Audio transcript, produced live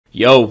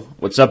Yo,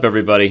 what's up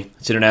everybody?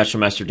 It's International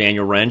Master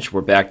Daniel Rensch.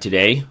 We're back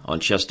today on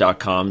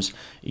Chess.com's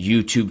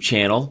YouTube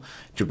channel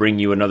to bring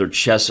you another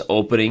chess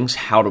openings,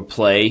 how to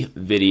play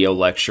video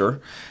lecture.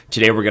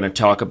 Today we're going to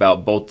talk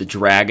about both the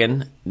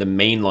dragon, the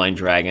mainline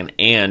dragon,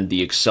 and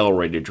the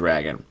accelerated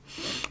dragon.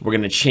 We're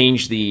going to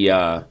change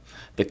the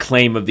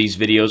claim of these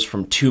videos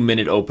from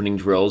 2-minute opening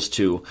drills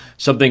to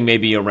something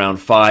maybe around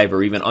 5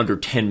 or even under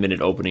 10-minute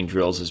opening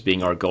drills as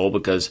being our goal,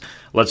 because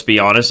let's be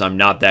honest, I'm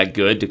not that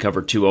good to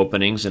cover 2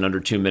 openings in under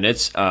 2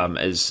 minutes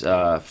as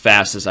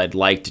fast as I'd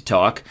like to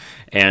talk,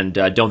 and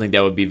I don't think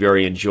that would be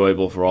very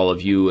enjoyable for all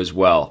of you as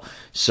well.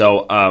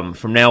 So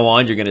from now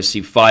on, you're going to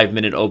see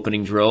 5-minute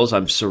opening drills.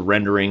 I'm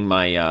surrendering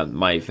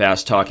my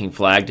fast talking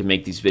flag to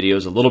make these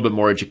videos a little bit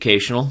more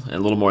educational and a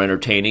little more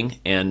entertaining,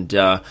 and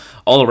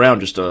all around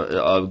just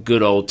a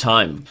good old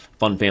time,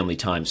 fun family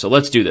time. So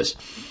let's do this.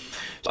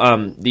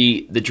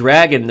 The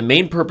dragon, the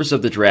main purpose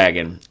of the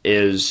dragon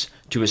is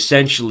to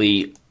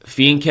essentially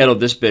fiend kettle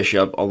this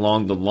bishop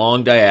along the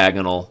long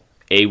diagonal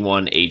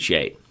A1,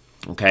 H8.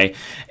 Okay,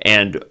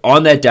 and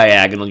on that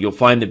diagonal, you'll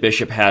find the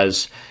bishop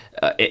has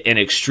an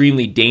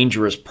extremely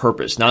dangerous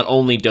purpose. Not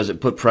only does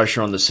it put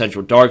pressure on the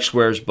central dark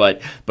squares,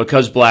 but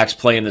because black's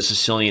play in the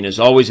Sicilian is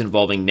always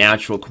involving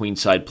natural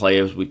queenside play,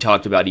 as we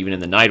talked about even in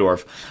the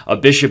Najdorf, a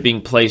bishop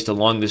being placed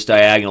along this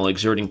diagonal,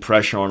 exerting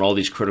pressure on all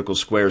these critical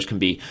squares, can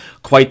be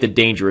quite the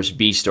dangerous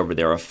beast over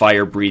there, a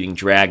fire-breathing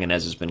dragon,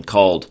 as has been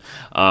called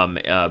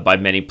by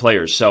many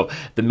players. So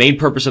the main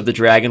purpose of the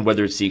dragon,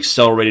 whether it's the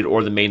accelerated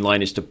or the main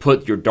line, is to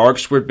put your dark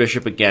squared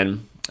bishop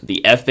again,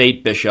 the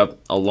F8 bishop,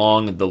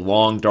 along the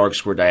long dark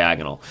square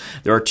diagonal.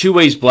 There are 2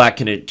 ways black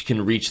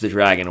can reach the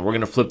dragon, and we're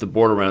going to flip the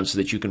board around so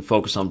that you can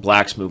focus on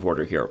black's move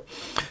order here.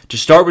 To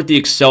start with the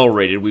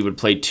accelerated, we would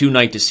play 2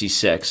 knight to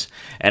c6,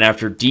 and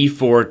after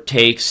d4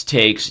 takes,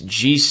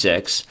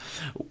 g6,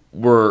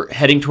 we're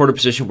heading toward a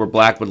position where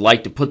black would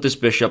like to put this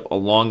bishop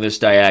along this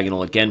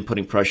diagonal, again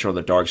putting pressure on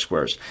the dark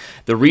squares.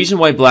 The reason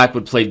why black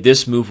would play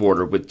this move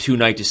order with 2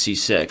 knight to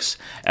c6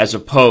 as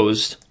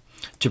opposed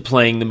to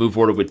playing the move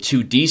order with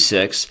 2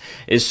 d6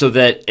 is so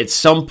that at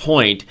some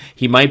point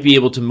he might be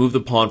able to move the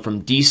pawn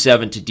from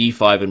d7 to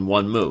d5 in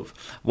one move.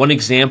 One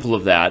example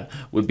of that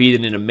would be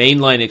that in a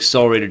mainline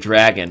accelerated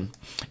dragon,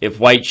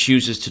 if white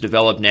chooses to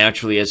develop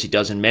naturally as he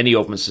does in many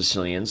open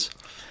Sicilians,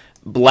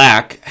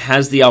 black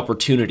has the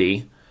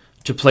opportunity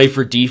to play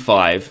for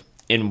d5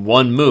 in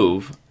one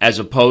move, as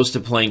opposed to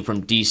playing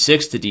from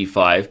d6 to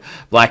d5.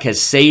 Black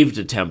has saved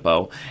a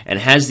tempo and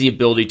has the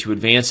ability to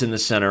advance in the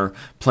center,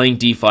 playing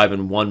d5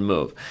 in one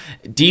move.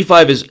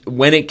 d5 is,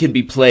 when it can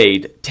be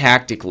played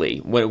tactically,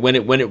 when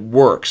it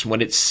works,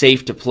 when it's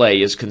safe to play,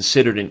 is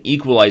considered an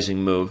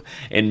equalizing move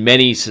in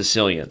many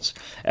Sicilians,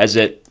 as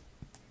it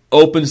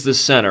opens the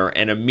center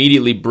and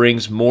immediately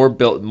brings more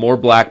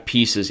black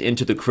pieces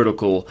into the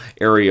critical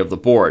area of the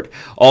board.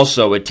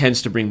 Also, it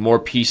tends to bring more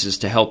pieces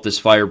to help this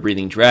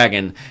fire-breathing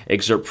dragon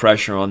exert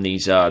pressure on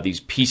these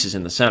pieces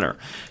in the center.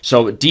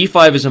 So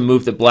d5 is a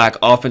move that black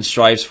often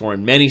strives for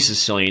in many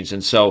Sicilians,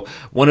 and so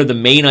one of the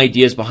main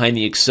ideas behind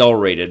the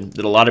accelerated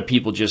that a lot of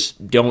people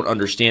just don't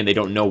understand, they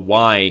don't know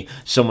why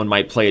someone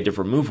might play a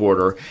different move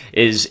order,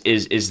 is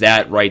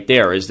that right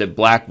there, is that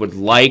black would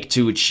like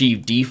to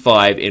achieve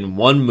d5 in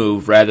one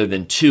move rather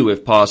than 2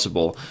 if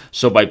possible.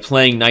 So by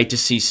playing knight to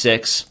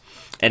c6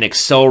 and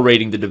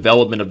accelerating the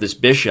development of this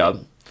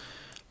bishop,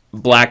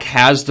 black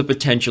has the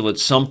potential at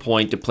some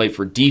point to play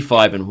for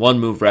d5 in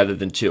one move rather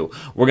than 2.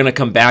 We're going to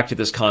come back to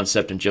this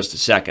concept in just a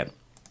second,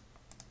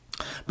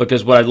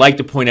 because what I'd like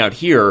to point out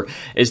here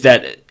is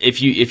that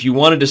if you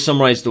wanted to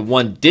summarize the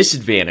one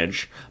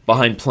disadvantage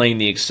behind playing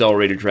the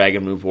accelerated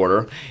dragon move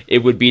order,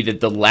 it would be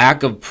that the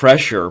lack of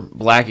pressure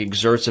black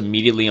exerts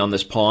immediately on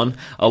this pawn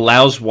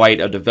allows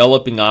white a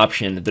developing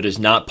option that is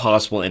not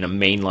possible in a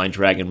mainline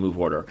dragon move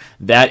order.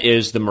 That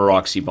is the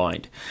Maroczy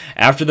bind.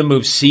 After the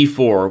move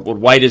c4, what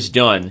white has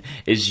done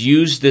is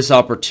use this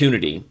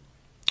opportunity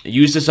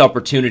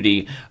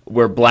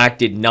where black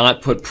did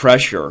not put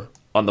pressure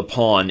on the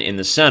pawn in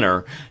the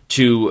center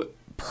to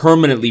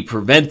permanently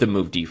prevent the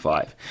move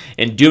d5.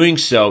 In doing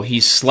so,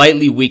 he's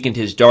slightly weakened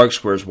his dark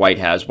squares, White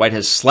has. White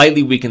has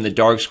slightly weakened the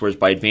dark squares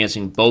by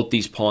advancing both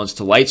these pawns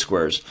to light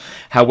squares.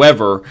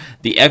 However,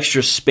 the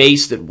extra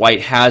space that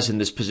White has in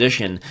this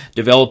position,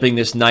 developing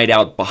this knight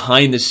out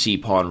behind the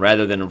c-pawn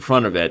rather than in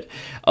front of it,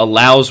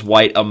 allows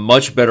White a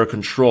much better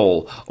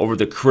control over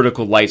the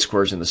critical light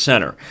squares in the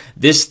center.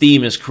 This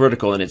theme is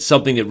critical, and it's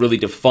something that really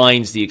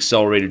defines the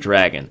accelerated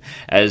dragon,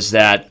 as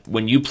that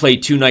when you play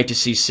 2 knight to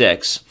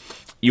c6,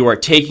 you are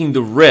taking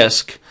the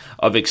risk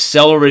of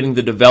accelerating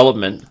the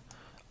development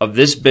of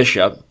this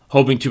bishop,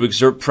 hoping to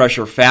exert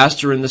pressure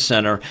faster in the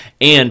center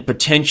and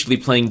potentially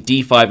playing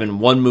d5 in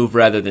one move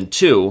rather than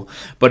 2.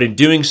 But in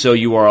doing so,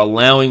 you are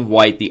allowing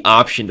white the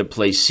option to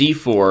play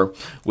c4,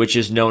 which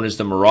is known as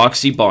the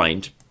Maroczy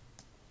bind,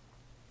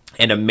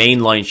 and a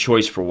mainline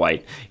choice for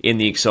white in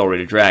the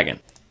accelerated dragon.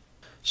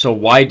 So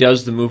why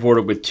does the move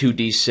order with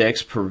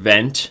 2d6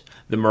 prevent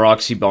the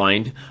Maroczy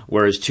bind,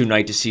 whereas 2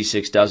 knight to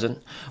c6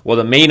 doesn't? Well,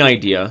 the main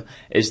idea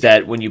is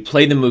that when you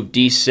play the move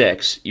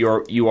d6,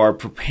 you are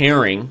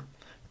preparing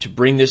to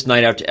bring this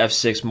knight out to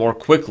f6 more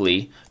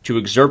quickly to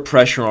exert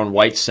pressure on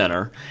white's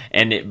center,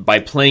 and by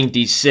playing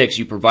d6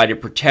 you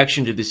provided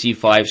protection to the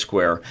c5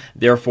 square,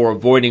 therefore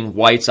avoiding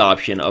white's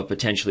option of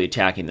potentially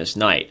attacking this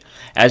knight.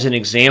 As an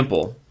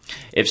example,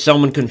 if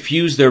someone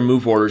confused their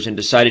move orders and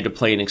decided to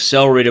play an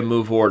accelerated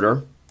move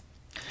order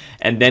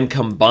and then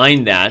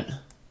combine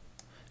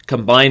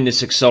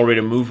this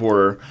accelerated move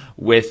order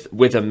with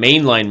a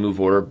mainline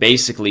move order,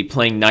 basically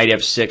playing knight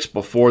f6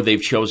 before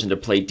they've chosen to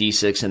play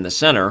d6 in the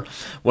center,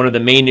 one of the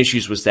main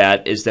issues is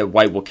that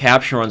white will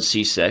capture on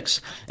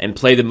c6 and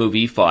play the move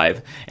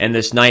e5, and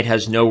this knight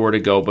has nowhere to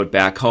go but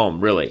back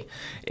home, really.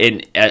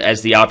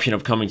 As the option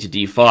of coming to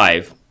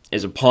d5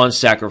 is a pawn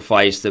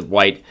sacrifice that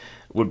white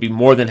would be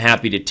more than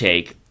happy to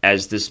take,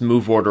 as this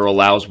move order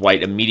allows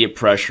white immediate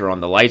pressure on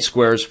the light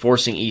squares,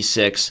 forcing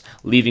e6,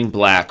 leaving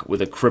black with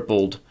a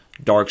crippled,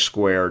 dark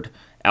squared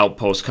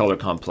outpost color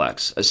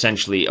complex,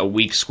 essentially a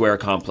weak square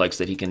complex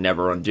that he can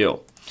never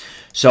undo.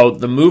 So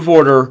the move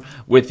order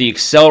with the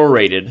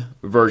accelerated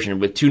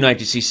version with 2 knight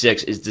to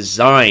c6 is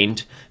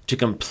designed to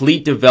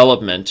complete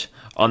development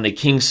on the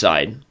king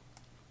side,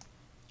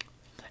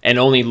 and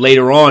only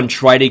later on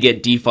try to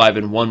get d5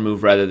 in one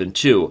move rather than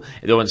two,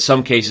 though in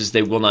some cases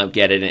they will not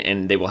get it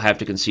and they will have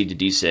to concede to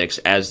d6,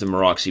 as the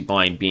Maroczy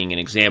bind being an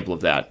example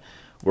of that,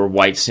 where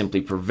white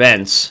simply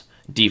prevents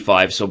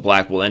d5, so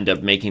black will end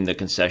up making the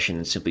concession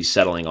and simply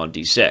settling on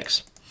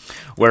d6.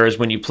 Whereas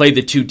when you play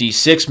the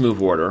 2d6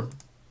 move order,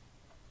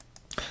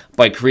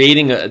 by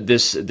creating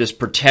this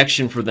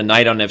protection for the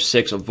knight on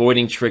f6,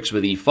 avoiding tricks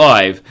with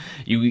e5,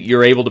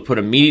 you're able to put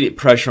immediate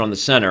pressure on the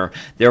center.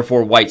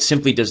 Therefore, white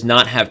simply does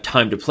not have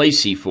time to play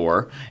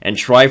c4 and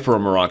try for a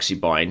Maroczy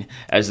bind,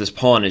 as this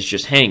pawn is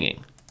just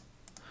hanging.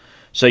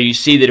 So you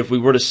see that if we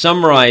were to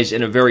summarize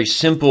in a very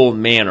simple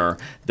manner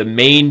the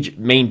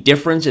main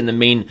difference and the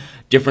main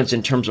difference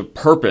in terms of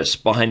purpose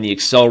behind the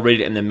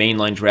accelerated and the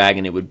mainline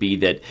dragon, it would be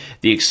that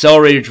the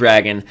accelerated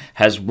dragon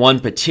has one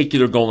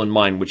particular goal in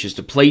mind, which is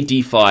to play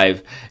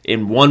d5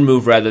 in one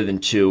move rather than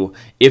two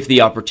if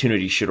the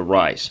opportunity should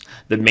arise.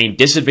 The main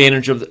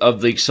disadvantage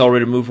of the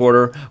accelerated move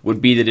order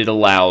would be that it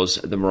allows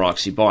the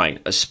Maroczy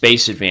bind, a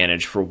space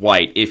advantage for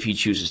white if he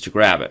chooses to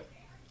grab it.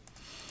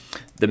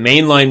 The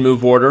mainline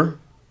move order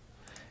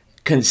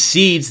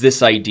concedes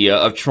this idea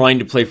of trying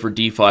to play for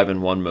d5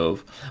 in one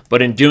move,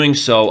 but in doing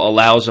so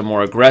allows a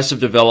more aggressive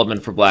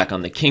development for black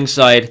on the king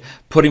side,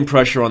 putting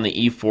pressure on the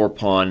e4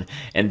 pawn,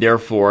 and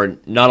therefore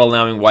not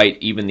allowing white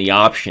even the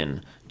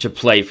option to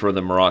play for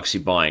the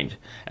Maroczy bind,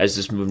 as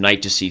this move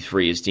knight to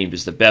c3 is deemed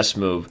as the best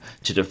move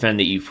to defend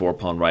the e4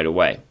 pawn right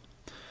away.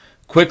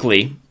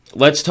 Quickly,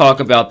 let's talk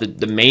about the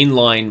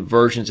mainline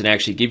versions and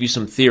actually give you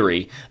some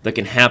theory that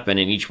can happen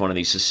in each one of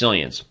these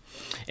Sicilians.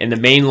 In the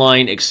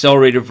mainline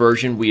accelerated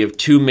version, we have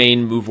two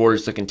main move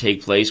orders that can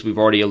take place. We've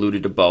already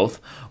alluded to both.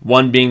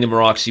 One being the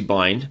Maroczy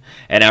bind,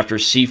 and after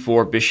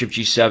c4, bishop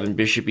g7,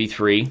 bishop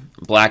e3,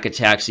 black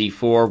attacks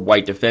e4,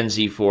 white defends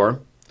e4.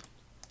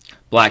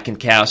 Black can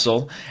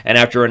castle, and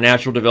after a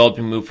natural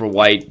developing move for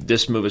white,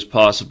 this move is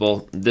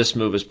possible, this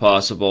move is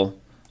possible,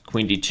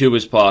 queen d2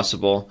 is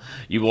possible.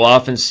 You will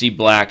often see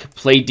black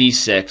play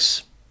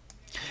d6,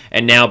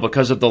 and now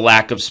because of the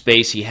lack of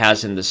space he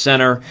has in the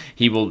center,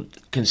 he will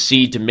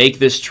concede to make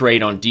this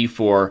trade on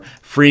d4,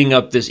 freeing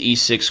up this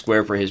e6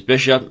 square for his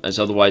bishop, as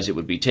otherwise it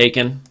would be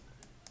taken,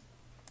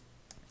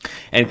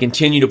 and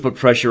continue to put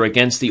pressure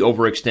against the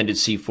overextended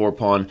c4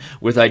 pawn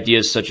with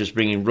ideas such as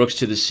bringing rooks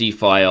to the c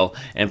file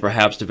and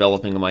perhaps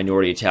developing a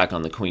minority attack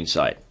on the queen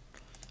side.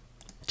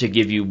 To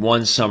give you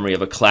one summary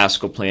of a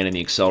classical plan in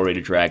the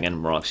accelerated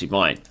dragon Maroczy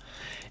bind.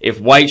 If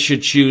white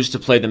should choose to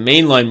play the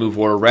mainline move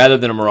order rather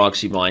than a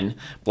Maroczy bind,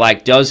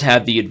 black does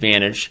have the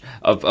advantage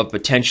of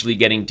potentially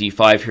getting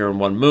d5 here in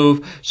one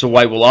move, so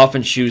white will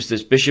often choose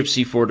this bishop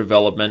c4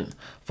 development,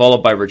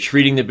 followed by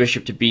retreating the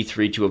bishop to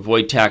b3 to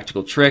avoid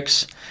tactical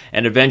tricks,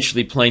 and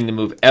eventually playing the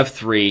move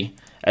f3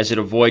 as it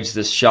avoids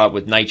this shot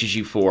with knight to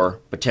g4,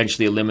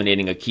 potentially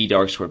eliminating a key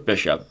dark square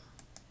bishop.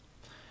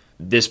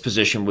 This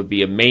position would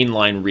be a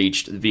mainline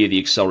reached via the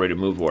accelerated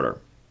move order.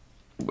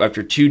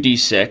 After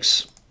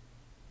 2d6,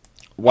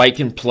 white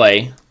can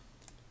play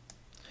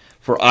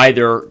for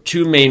either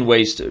two main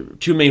ways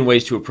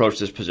to approach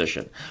this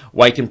position.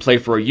 White can play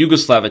for a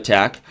Yugoslav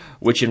attack,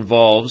 which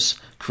involves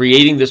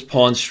creating this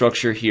pawn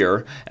structure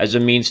here as a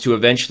means to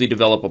eventually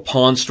develop a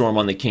pawn storm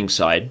on the king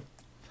side,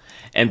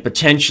 and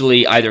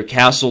potentially either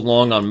castle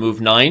long on move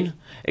 9,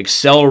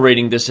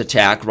 accelerating this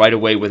attack right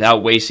away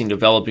without wasting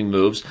developing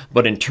moves,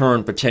 but in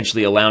turn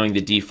potentially allowing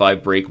the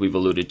d5 break we've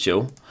alluded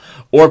to,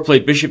 or play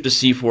bishop to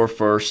c4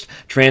 first,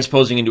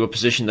 transposing into a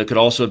position that could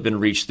also have been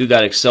reached through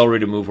that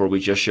accelerated move where we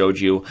just showed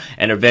you,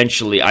 and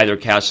eventually either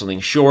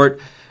castling short,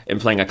 in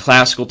playing a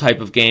classical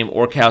type of game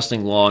or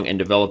castling long and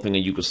developing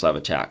a Yugoslav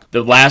attack.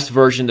 The last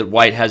version that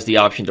white has the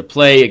option to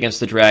play against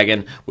the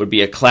dragon would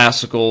be a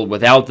classical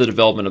without the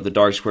development of the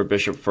dark square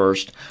bishop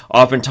first.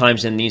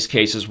 Oftentimes in these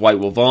cases, white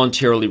will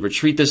voluntarily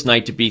retreat this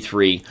knight to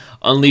b3,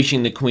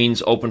 unleashing the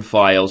queen's open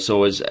file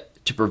so as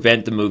to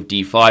prevent the move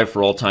d5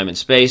 for all time and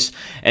space,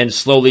 and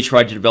slowly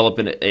try to develop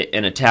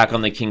an attack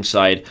on the king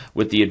side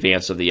with the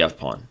advance of the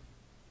f-pawn.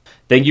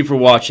 Thank you for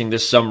watching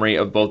this summary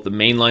of both the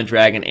mainline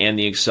dragon and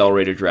the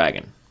accelerated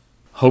dragon.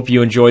 Hope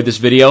you enjoyed this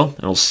video,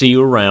 and I'll see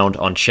you around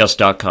on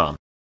Chess.com.